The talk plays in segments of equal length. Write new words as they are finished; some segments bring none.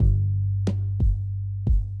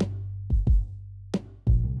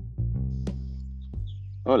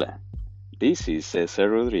Hola, this is Cesar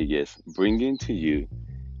Rodriguez bringing to you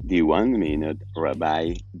the 1 minute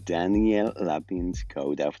Rabbi Daniel Lapin's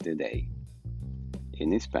quote of the day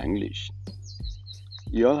in Spanglish.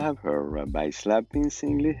 You all have heard Rabbi Lapin's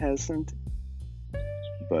English accent,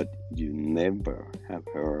 but you never have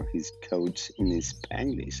heard his quotes in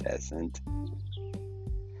Spanglish accent.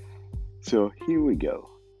 So here we go.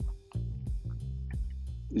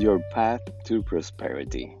 Your path to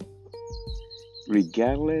prosperity.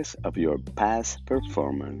 Regardless of your past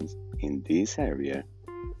performance in this area,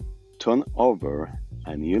 turn over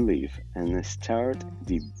a new leaf and start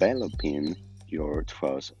developing your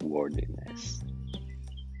trustworthiness.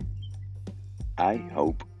 I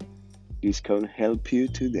hope this can help you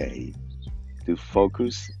today to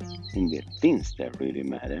focus on the things that really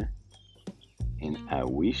matter, and I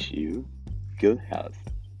wish you good health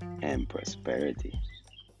and prosperity.